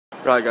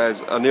Right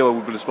guys, I knew we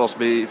were supposed to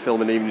be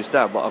filming Evening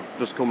Star, but I've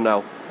just come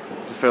now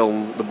to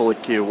film the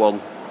Bullet Q1,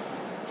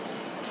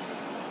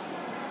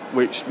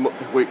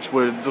 which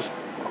were just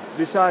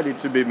decided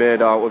to be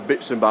made out of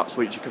bits and bats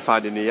which you can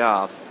find in the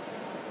yard,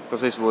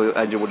 because this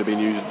engine would have been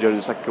used during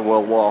the Second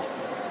World War.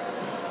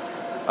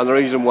 And the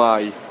reason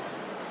why,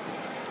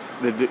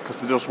 because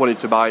they just wanted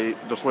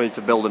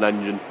to build an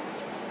engine.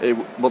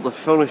 But the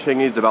funny thing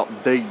is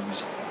about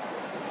these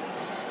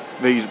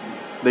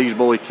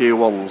Bullet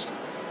Q1s,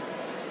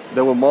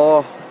 they were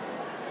more,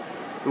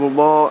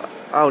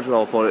 how do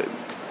I put it,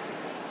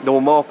 they were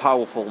more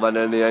powerful than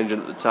any engine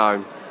at the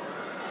time,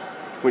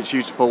 which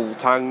used to pull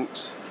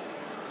tanks,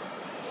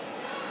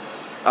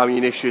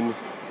 ammunition,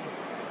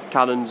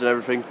 cannons and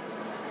everything.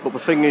 But the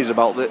thing is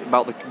about the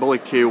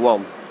Bullet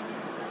Q1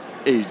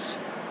 is,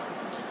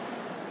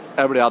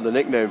 everybody had a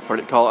nickname for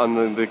it,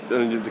 and they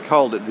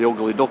called it the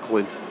ugly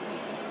duckling,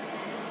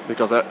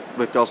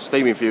 because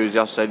steam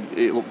enthusiasts said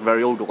it looked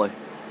very ugly.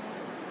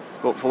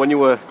 But for when you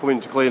were coming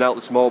to clean out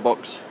the smoke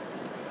box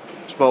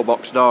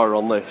door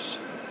on this,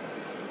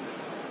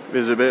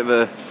 there's a bit of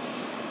a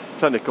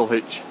technical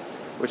hitch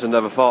which I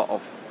never thought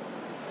of.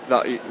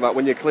 That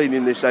when you're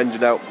cleaning this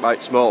engine out by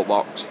its smoke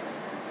box,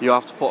 you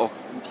have to put a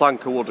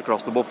plank of wood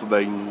across the buffer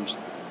beams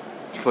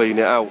to clean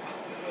it out,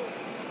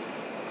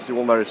 because it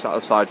wasn't very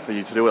satisfied for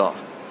you to do that.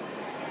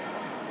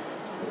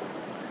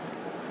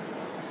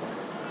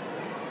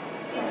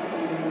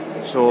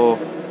 So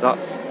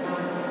that's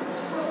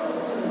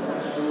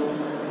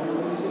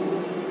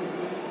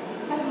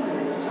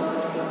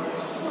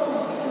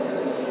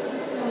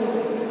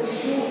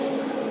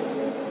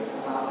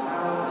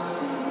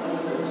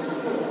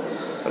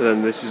and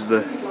then this is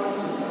the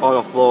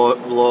on-off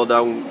blow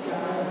down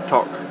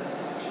cock.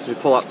 So you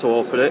pull that to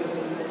open it.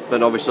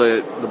 Then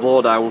obviously the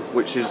blow down,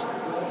 which is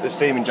the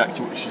steam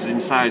injector which is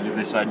inside of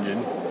this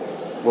engine,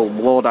 will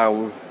blow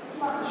down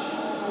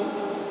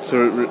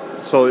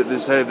so it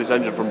saves this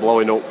engine from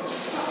blowing up.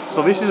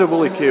 So this is a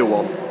Bullet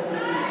Q1.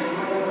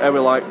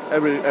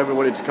 Everyone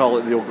wanted to call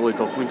it the ugly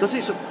duckling because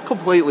it's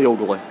completely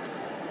ugly.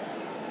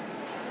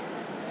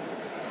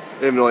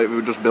 Even though it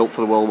was just built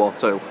for the World War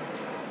II.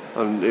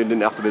 And it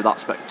didn't have to be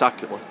that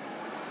spectacular.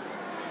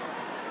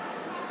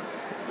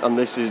 And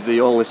this is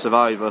the only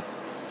survivor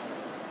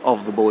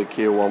of the Bullet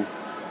Q1.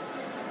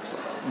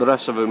 The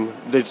rest of them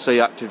did see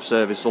active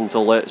service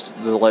until the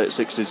late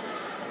 60s,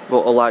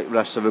 but like the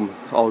rest of them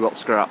all got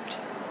scrapped.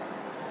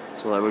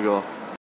 So there we go.